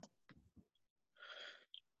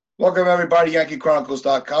Welcome, everybody,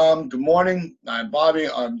 YankeeChronicles.com. Good morning. I'm Bobby.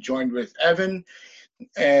 I'm joined with Evan,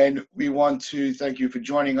 and we want to thank you for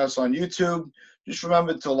joining us on YouTube. Just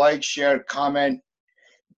remember to like, share, comment,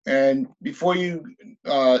 and before you,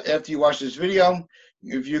 after you watch this video,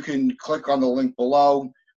 if you can click on the link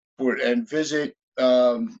below and visit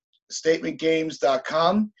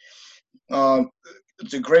StatementGames.com.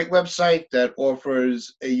 It's a great website that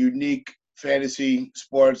offers a unique fantasy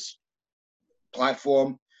sports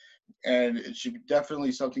platform, and it should be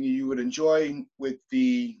definitely something you would enjoy with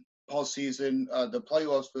the postseason, the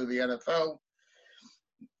playoffs for the NFL.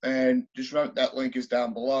 And just remember that link is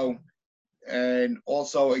down below. And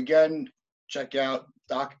also, again, check out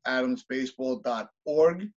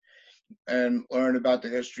docadamsbaseball.org and learn about the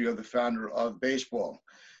history of the founder of baseball.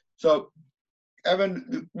 So,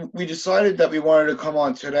 Evan, we decided that we wanted to come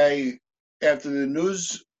on today after the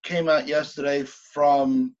news came out yesterday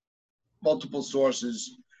from multiple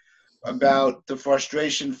sources about the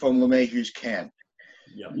frustration from LeMahieu's camp.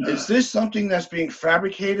 Yep. Is this something that's being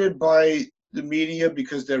fabricated by the media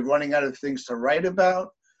because they're running out of things to write about?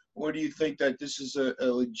 Or do you think that this is a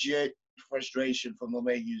legit frustration from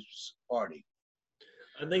LeMahieu's party?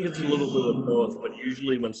 I think it's a little bit of both, but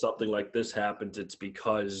usually when something like this happens, it's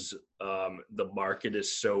because the market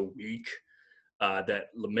is so weak that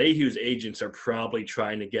LeMahieu's agents are probably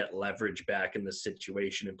trying to get leverage back in the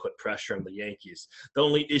situation and put pressure on the Yankees. The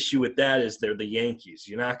only issue with that is they're the Yankees.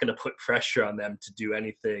 You're not going to put pressure on them to do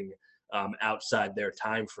anything outside their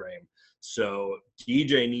time frame. So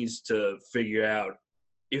DJ needs to figure out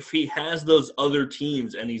if he has those other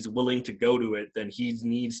teams and he's willing to go to it, then he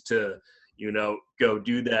needs to, go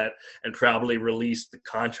do that and probably release the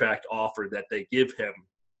contract offer that they give him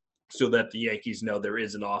so that the Yankees know there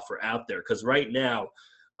is an offer out there. Because right now,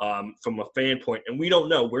 from a fan point, and we don't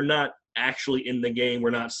know, we're not actually in the game. We're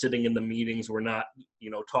not sitting in the meetings. We're not,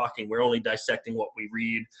 talking. We're only dissecting what we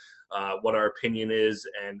read, what our opinion is,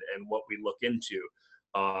 and what we look into.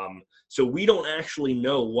 So we don't actually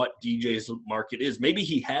know what DJ's market is. Maybe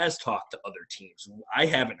he has talked to other teams. I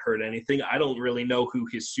haven't heard anything. I don't really know who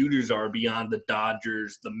his suitors are beyond the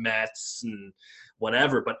Dodgers, the Mets, and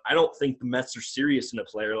whatever. But I don't think the Mets are serious in a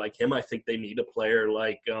player like him. I think they need a player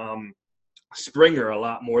like Springer a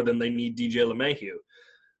lot more than they need DJ LeMahieu.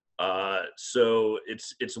 So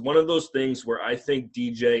it's one of those things where I think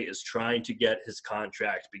DJ is trying to get his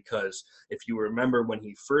contract, because if you remember when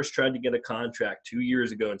he first tried to get a contract 2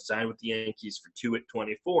 years ago and signed with the Yankees for 2 at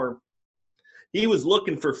 24, he was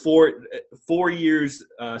looking for 4 years,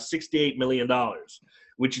 $68 million,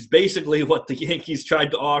 which is basically what the Yankees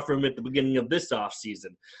tried to offer him at the beginning of this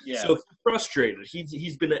offseason. Yeah. So he's frustrated.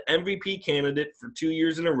 He's been an MVP candidate for 2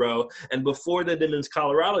 years in a row, and before that, in his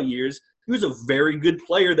Colorado years, he was a very good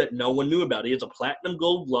player that no one knew about. He has a platinum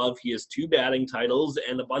gold glove. He has 2 batting titles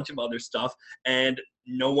and a bunch of other stuff. And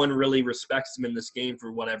no one really respects him in this game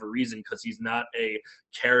for whatever reason, because he's not a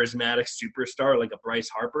charismatic superstar like a Bryce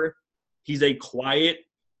Harper. He's a quiet,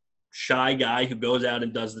 shy guy who goes out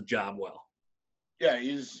and does the job well. Yeah,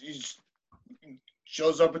 he's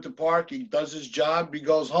shows up at the park. He does his job. He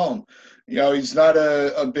goes home. He's not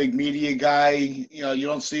a big media guy. You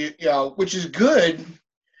don't see it, which is good,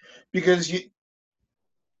 because you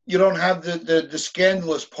don't have the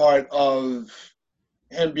scandalous part of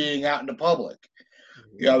him being out in the public.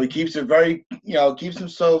 He keeps it very,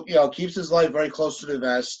 keeps his life very close to the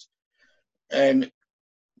vest. And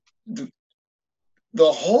the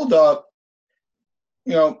holdup,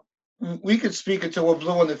 we could speak until we're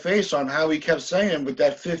blue in the face on how he kept saying with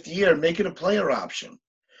that 5th year, make it a player option.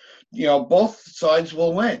 Both sides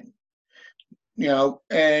will win.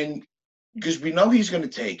 And because we know he's going to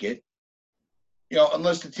take it,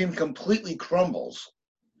 unless the team completely crumbles,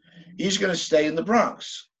 he's going to stay in the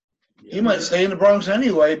Bronx. Yeah. He might stay in the Bronx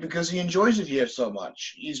anyway because he enjoys it here so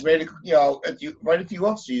much. He's made it, right at the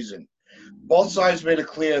off season. Both sides made it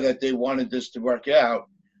clear that they wanted this to work out,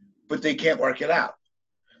 but they can't work it out.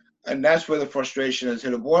 And that's where the frustration has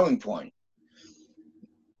hit a boiling point.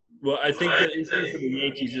 Well, I think the issue for the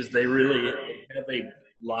Yankees is they really have a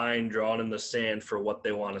line drawn in the sand for what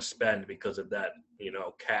they want to spend because of that,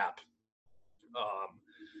 cap.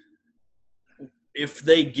 If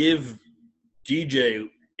they give DJ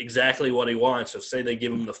exactly what he wants, so say they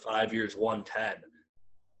give him the 5 years, 110,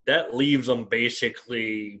 that leaves them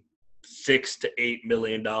basically $6 to $8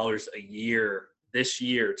 million a year this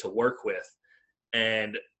year to work with.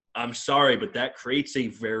 And I'm sorry, but that creates a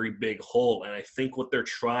very big hole. And I think what they're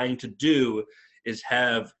trying to do is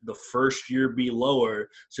have the first year be lower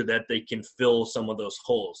so that they can fill some of those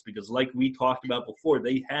holes. Because like we talked about before,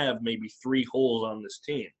 they have maybe 3 holes on this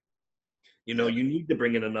team. You need to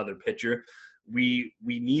bring in another pitcher. We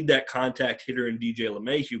need that contact hitter in DJ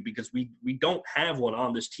LeMahieu because we don't have one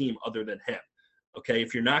on this team other than him. Okay,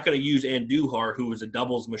 if you're not going to use Andujar, who is a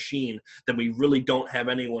doubles machine, then we really don't have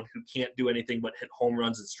anyone who can't do anything but hit home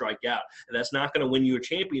runs and strike out. And that's not going to win you a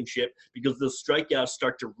championship because those strikeouts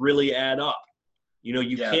start to really add up. You know,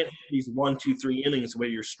 you can't have these 1, 2, 3 innings where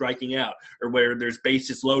you're striking out or where there's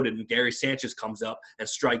bases loaded and Gary Sanchez comes up and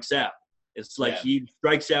strikes out. It's like he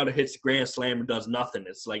strikes out and hits a grand slam and does nothing.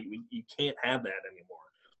 It's like you can't have that anymore.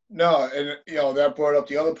 No, and that brought up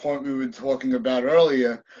the other point we were talking about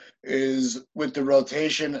earlier is with the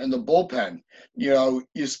rotation and the bullpen. You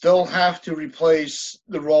still have to replace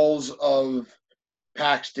the roles of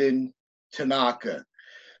Paxton, Tanaka,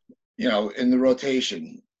 in the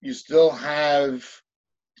rotation. You still have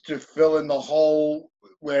to fill in the hole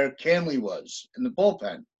where Canley was in the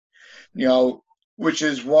bullpen. Which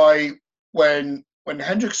is why when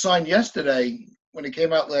Hendricks signed yesterday, when it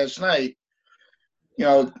came out last night,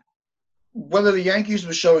 whether the Yankees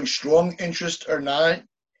were showing strong interest or not,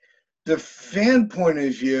 the fan point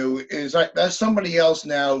of view is like that's somebody else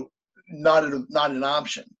now, not an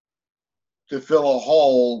option to fill a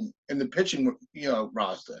hole in the pitching,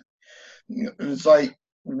 roster. And it's like,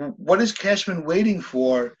 what is Cashman waiting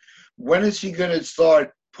for? When is he going to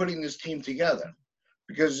start putting this team together?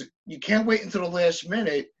 Because you can't wait until the last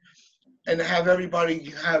minute and have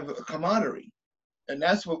everybody have a camaraderie. And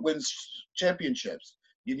that's what wins championships.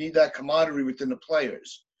 You need that camaraderie within the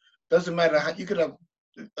players. Doesn't matter how you could have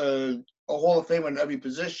a Hall of Famer in every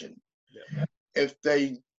position. Yeah. If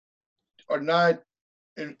they are not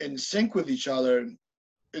in sync with each other,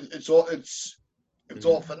 it's all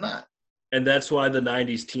for naught. And that's why the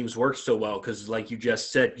 90s teams work so well, because like you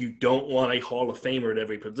just said, you don't want a Hall of Famer at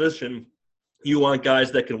every position. You want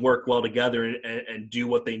guys that can work well together and do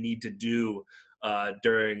what they need to do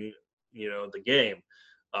during the game.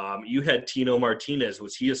 You had Tino Martinez.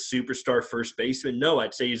 Was he a superstar first baseman? No,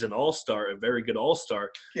 I'd say he's an all-star, a very good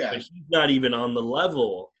all-star. Yeah. But he's not even on the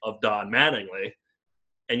level of Don Mattingly.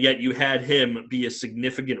 And yet you had him be a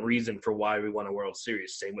significant reason for why we won a World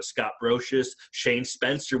Series. Same with Scott Brocious. Shane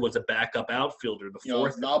Spencer was a backup outfielder. The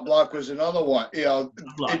fourth. Knobloch was another one.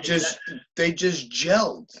 They just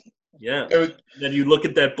gelled. Yeah. Then you look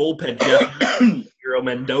at that bullpen, Jeff Hero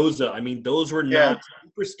Mendoza. I mean, those were not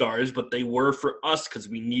superstars, but they were for us because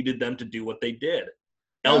we needed them to do what they did.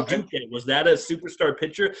 El Duque, was that a superstar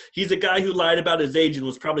pitcher? He's a guy who lied about his age and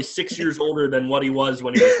was probably 6 years older than what he was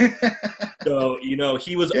when he was. So,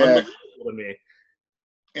 he was unbelievable to me.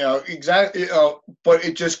 Exactly. But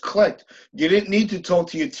it just clicked. You didn't need to talk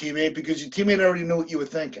to your teammate because your teammate already knew what you were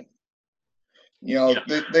thinking.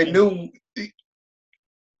 They knew.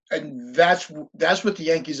 And that's what the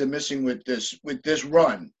Yankees are missing with this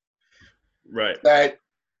run. Right. That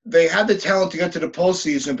they have the talent to get to the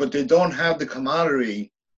postseason, but they don't have the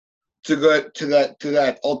camaraderie to go to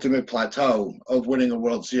that ultimate plateau of winning a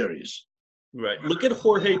World Series. Right. Look at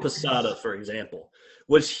Jorge Posada, for example.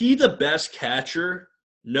 Was he the best catcher?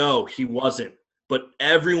 No, he wasn't. But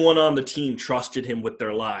everyone on the team trusted him with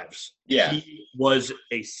their lives. Yeah. He was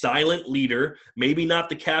a silent leader, maybe not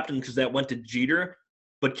the captain because that went to Jeter,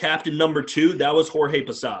 but captain number 2, that was Jorge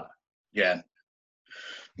Posada. Yeah.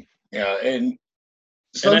 Yeah, and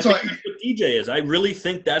sometimes I think that's what DJ is. I really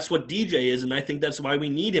think that's what DJ is, and I think that's why we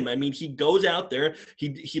need him. I mean, he goes out there,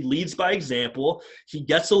 he leads by example, he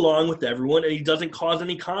gets along with everyone, and he doesn't cause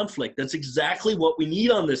any conflict. That's exactly what we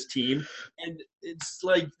need on this team. And it's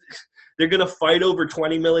like they're going to fight over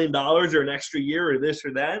 $20 million or an extra year or this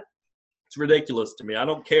or that. It's ridiculous to me. I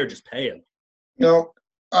don't care. Just pay him.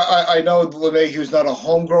 I know LeMahieu's not a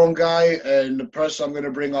homegrown guy, and the person I'm going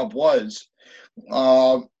to bring up was.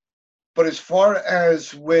 But as far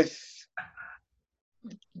as with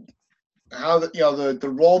how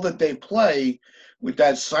the role that they play with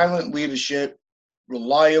that silent leadership,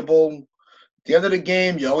 reliable. At the end of the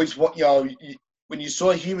game, you always want when you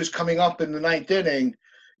saw he was coming up in the 9th inning,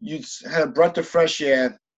 you had a breath of fresh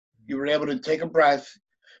air. You were able to take a breath,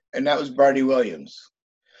 and that was Bernie Williams.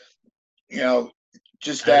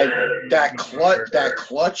 Just that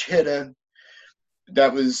clutch hitter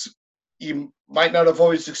that was. You might not have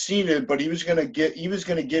always succeeded, but he was going to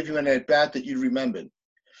give you an at bat that you remembered.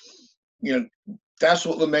 That's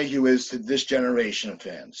what LeMahieu is to this generation of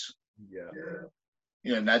fans. Yeah.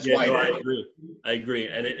 And that's why. No, I agree,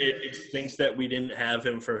 and it stinks that we didn't have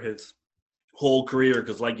him for his whole career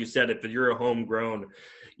because, like you said, if you're a homegrown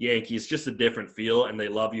Yankee, it's just a different feel, and they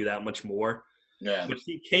love you that much more. Yeah. But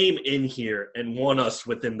he came in here and won us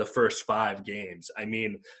within the first 5 games. I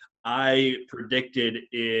mean. I predicted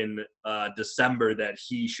in December that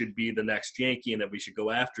he should be the next Yankee and that we should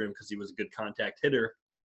go after him because he was a good contact hitter.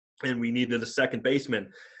 and we needed a second baseman.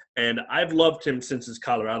 And I've loved him since his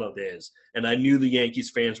Colorado days, and I knew the Yankees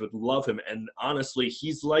fans would love him. And honestly,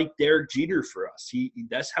 he's like Derek Jeter for us.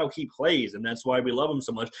 That's how he plays, and that's why we love him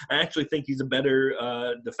so much. I actually think he's a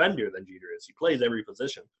better defender than Jeter is. He plays every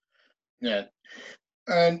position. Yeah,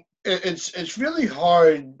 and it's really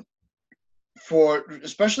hard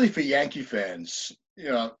especially for Yankee fans.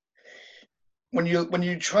 When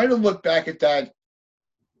you try to look back at that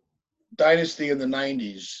dynasty in the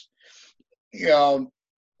 '90s,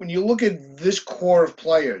 when you look at this core of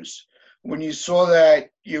players, when you saw that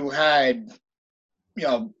you had,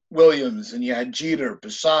 Williams and you had Jeter,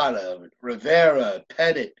 Posada, Rivera,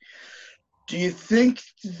 Pettit, do you think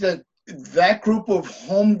that group of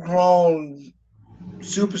homegrown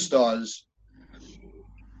superstars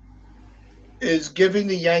is giving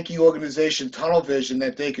the Yankee organization tunnel vision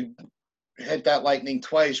that they could hit that lightning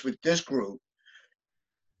twice with this group?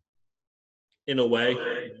 In a way,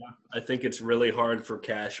 I think it's really hard for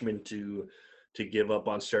Cashman to give up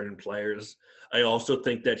on certain players. I also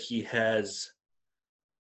think that his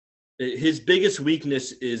biggest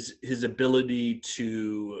weakness is his ability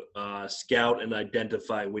to scout and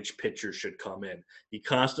identify which pitcher should come in. He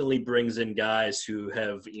constantly brings in guys who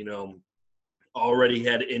have, already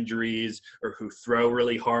had injuries or who throw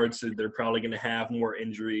really hard, so they're probably going to have more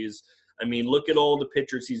injuries. I mean, look at all the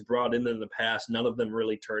pitchers he's brought in the past. None of them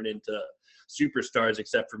really turn into superstars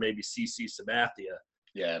except for maybe CC Sabathia.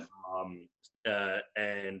 Yeah.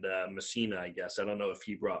 And Messina, I guess. I don't know if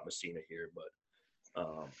he brought Messina here,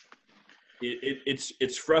 but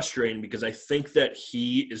it's frustrating because I think that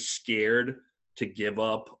he is scared to give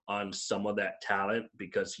up on some of that talent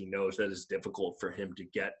because he knows that it's difficult for him to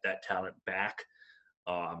get that talent back.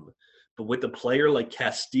 But with a player like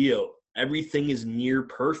Castillo, everything is near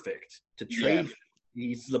perfect to trade. Yeah.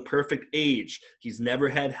 He's the perfect age. He's never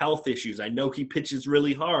had health issues. I know he pitches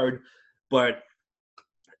really hard, but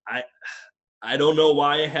I don't know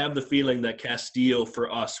why I have the feeling that Castillo for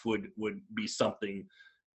us would be something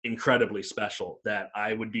incredibly special that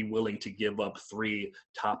I would be willing to give up 3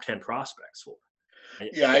 top 10 prospects for.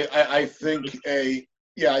 I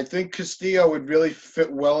think Castillo would really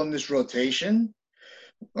fit well in this rotation.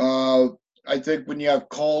 I think when you have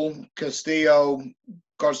Cole, Castillo,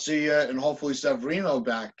 Garcia, and hopefully Severino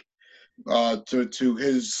back to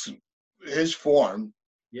his form.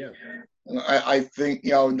 Yeah. I think,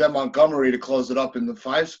 and then Montgomery to close it up in the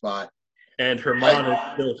 5 spot. And Herman is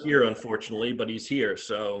still here, unfortunately, but he's here,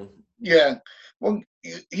 so. Yeah. Well,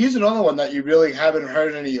 he's another one that you really haven't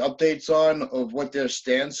heard any updates on of what their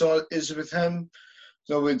stance is with him.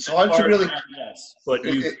 So it's hard to really. Yes, but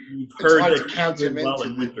you've heard that he's doing well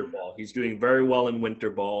in winter ball. He's doing very well in winter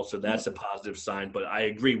ball, so that's a positive sign. But I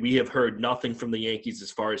agree, we have heard nothing from the Yankees as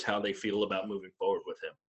far as how they feel about moving forward with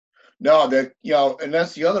him. No, and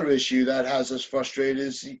that's the other issue that has us frustrated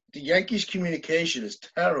is the Yankees' communication is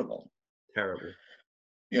terrible. Terrible.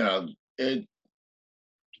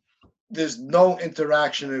 There's no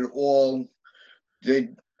interaction at all.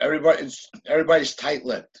 Everybody's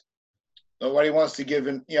tight-lipped. Nobody wants to give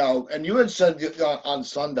in, and you had said on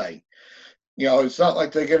Sunday, it's not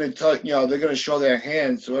like they're going to they're going to show their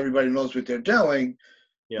hands so everybody knows what they're doing.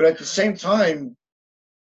 Yep. But at the same time,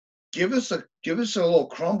 give us a little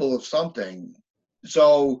crumble of something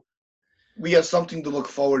so we have something to look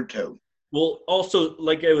forward to. Well, also,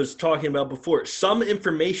 like I was talking about before, some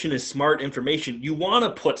information is smart information. You want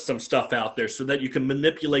to put some stuff out there so that you can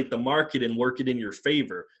manipulate the market and work it in your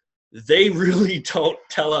favor. They really don't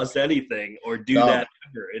tell us anything or do that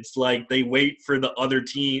ever. It's like they wait for the other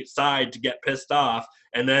team side to get pissed off,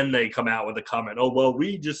 and then they come out with a comment, oh, well,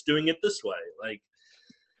 we just doing it this way. Like,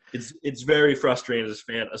 it's very frustrating as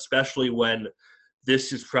a fan, especially when this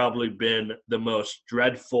has probably been the most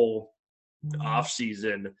dreadful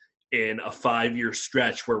offseason in a 5-year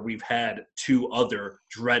stretch where we've had 2 other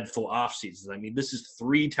dreadful off seasons. I mean, this is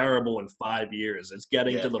 3 terrible in 5 years. It's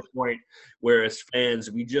getting to the point where as fans,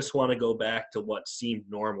 we just want to go back to what seemed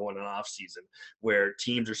normal in an off season where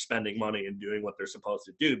teams are spending money and doing what they're supposed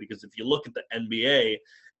to do. Because if you look at the NBA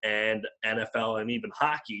and NFL and even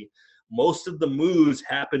hockey, most of the moves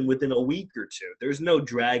happen within a week or 2. There's no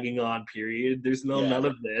dragging on period. There's none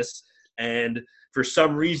of this. And for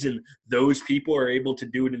some reason, those people are able to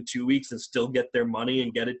do it in 2 weeks and still get their money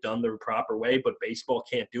and get it done the proper way, but baseball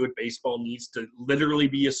can't do it. Baseball needs to literally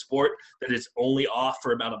be a sport that is only off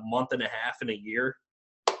for about a month and a half in a year.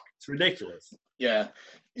 It's ridiculous. Yeah.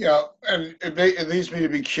 And it leads me to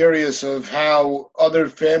be curious of how other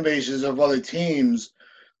fan bases of other teams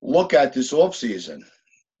look at this offseason,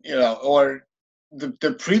 or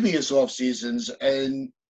the previous off seasons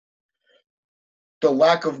and the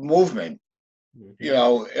lack of movement.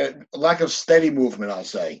 lack of steady movement, I'll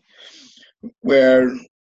say, where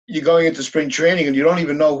you're going into spring training and you don't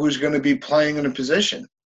even know who's going to be playing in a position.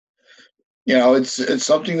 It's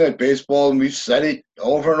something that baseball, and we've said it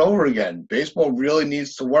over and over again, baseball really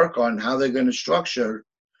needs to work on how they're going to structure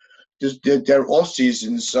their off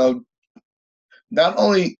season. So not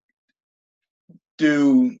only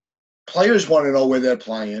do players want to know where they're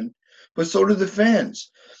playing, but so do the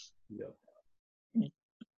fans. Yeah.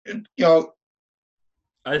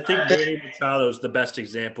 I think Manny Machado is the best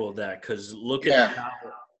example of that, because look at how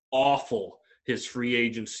awful his free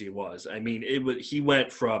agency was. I mean, he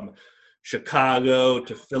went from Chicago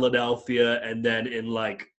to Philadelphia, and then in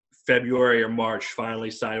like February or March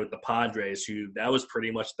finally signed with the Padres, that was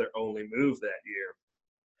pretty much their only move that year.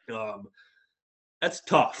 That's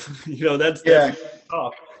tough. That's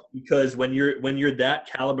tough, because when you're that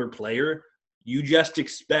caliber player, you just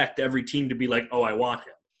expect every team to be like, oh, I want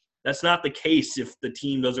him. That's not the case if the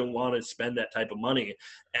team doesn't want to spend that type of money.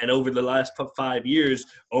 And over the last 5 years,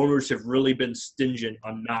 owners have really been stingent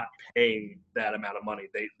on not paying that amount of money.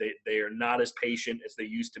 They are not as patient as they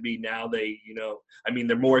used to be. Now they're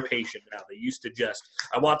more patient now. They used to just,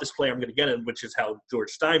 I want this player, I'm going to get him, which is how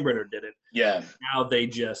George Steinbrenner did it. Yeah. Now they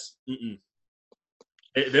just,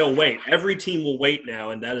 they'll wait. Every team will wait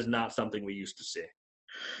now, and that is not something we used to see.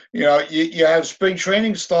 You have spring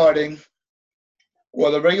training starting, or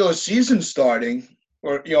the regular season starting,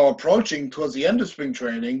 or approaching towards the end of spring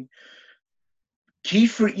training. Key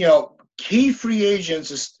free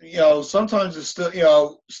agents, sometimes is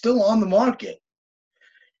still on the market.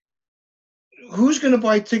 Who's going to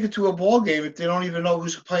buy a ticket to a ball game if they don't even know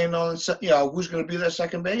who's playing on? Who's going to be their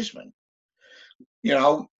second baseman?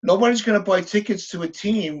 Nobody's going to buy tickets to a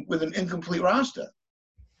team with an incomplete roster.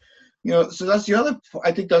 So that's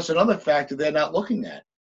I think that's another factor they're not looking at.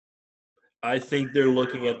 I think they're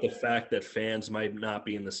looking at the fact that fans might not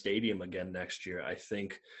be in the stadium again next year. I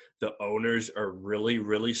think the owners are really,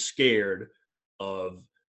 really scared of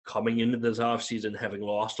coming into this offseason, having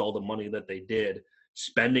lost all the money that they did,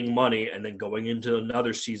 spending money, and then going into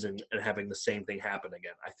another season and having the same thing happen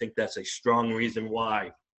again. I think that's a strong reason why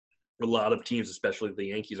a lot of teams, especially the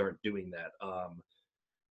Yankees, aren't doing that.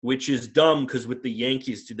 Which is dumb, because with the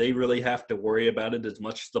Yankees, do they really have to worry about it as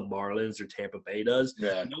much as the Marlins or Tampa Bay does?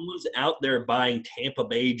 Yeah. No one's out there buying Tampa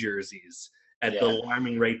Bay jerseys at the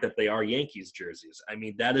alarming rate that they are Yankees jerseys. I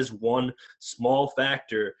mean, that is one small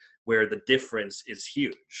factor where the difference is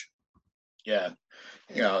huge. Yeah.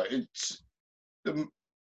 It's the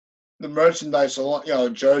merchandise,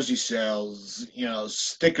 jersey sales,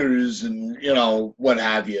 stickers, and what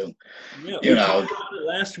have you. Yeah, we talked about it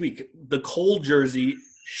last week. The Cole jersey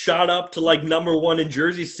shot up to like number one in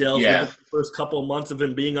jersey sales in the first couple of months of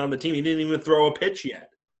him being on the team. He didn't even throw a pitch yet.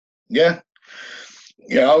 Yeah.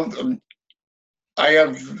 I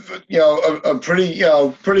have a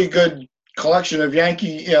pretty good collection of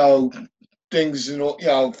Yankee things, and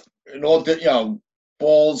all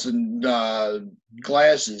balls and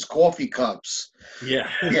glasses, coffee cups. Yeah.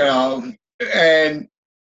 And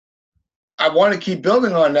I want to keep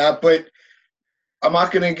building on that, but I'm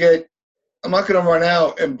not going to run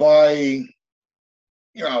out and buy,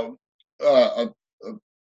 a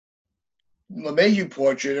LeMahieu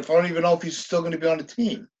portrait if I don't even know if he's still going to be on the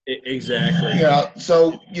team. Exactly.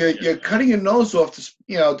 So you're cutting your nose off,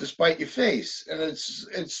 despite your face, and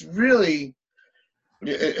it's really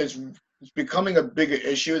it's becoming a bigger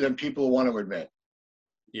issue than people want to admit.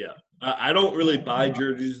 Yeah. I don't really buy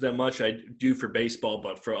jerseys that much. I do for baseball,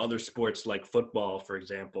 but for other sports like football, for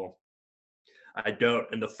example, I don't.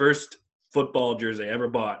 And the first football jersey I ever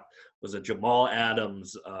bought was a Jamal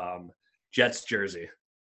Adams Jets jersey.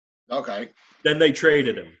 Okay. Then they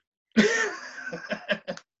traded him.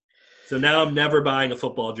 So now I'm never buying a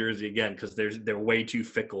football jersey again, because they're way too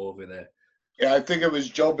fickle over there. Yeah, I think it was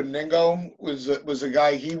Joe Beningo was a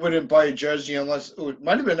guy. He wouldn't buy a jersey unless it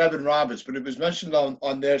might have been Evan Roberts, but it was mentioned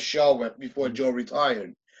on their show before Joe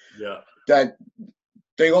retired. Yeah, that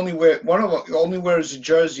they only wears a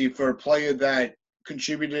jersey for a player that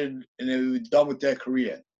contributed and they were done with their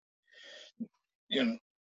career.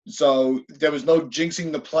 So there was no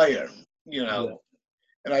jinxing the player. Yeah.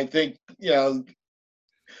 And I think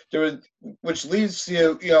which leads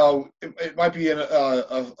to it might be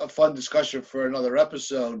a fun discussion for another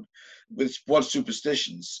episode with sports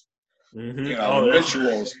superstitions,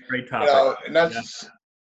 rituals. Great topic. And that's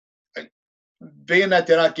being that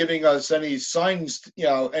they're not giving us any signs,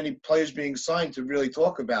 any players being signed to really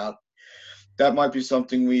talk about. That might be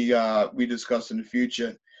something we discuss in the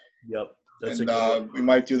future. Yep, and we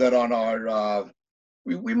might do that on our.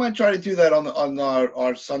 We might try to do that on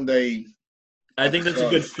our Sunday. I think that's a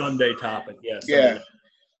good Sunday topic. Yeah. Yeah.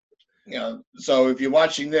 You know, so if you're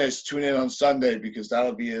watching this, tune in on Sunday because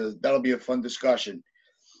that'll be a fun discussion.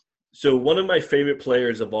 So one of my favorite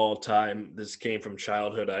players of all time, this came from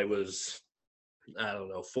childhood. I don't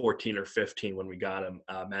know, 14 or 15 when we got him,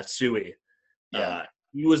 Matsui. Yeah.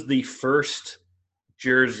 He was the first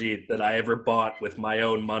jersey that I ever bought with my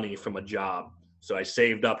own money from a job. So I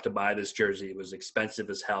saved up to buy this jersey. It was expensive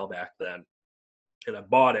as hell back then. And I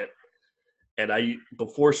bought it. And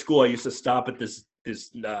before school, I used to stop at this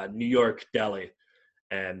New York deli.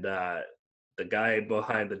 And the guy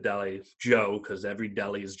behind the deli, Joe, because every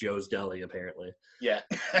deli is Joe's Deli, apparently. Yeah.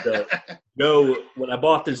 So Joe, when I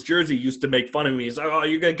bought this jersey, used to make fun of me. He's like, oh,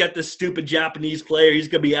 you're going to get this stupid Japanese player. He's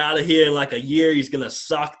going to be out of here in like a year. He's going to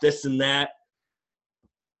suck, this and that.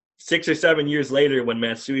 6 or 7 years later, when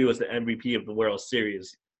Matsui was the MVP of the World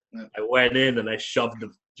Series, I went in and I shoved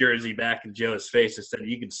the jersey back in Joe's face and said,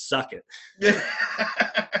 you can suck it.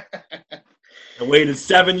 I waited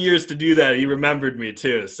 7 years to do that. He remembered me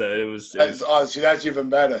too, so it was awesome. That's even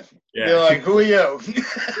better. Yeah. You're like, who are you?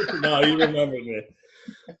 No, he remembered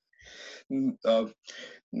me. All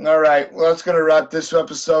right. Well, that's going to wrap this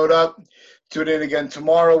episode up. Tune in again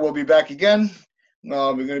tomorrow. We'll be back again.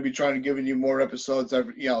 We're going to be trying to giving you more episodes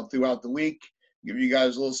throughout the week. Give you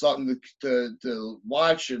guys a little something to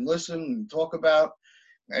watch and listen and talk about.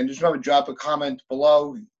 And just remember, drop a comment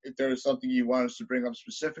below if there is something you want us to bring up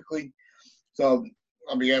specifically. So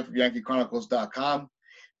on behalf of YankeeChronicles.com,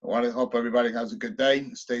 I want to hope everybody has a good day.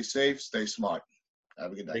 Stay safe, stay smart.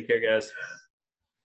 Have a good day. Take care, guys.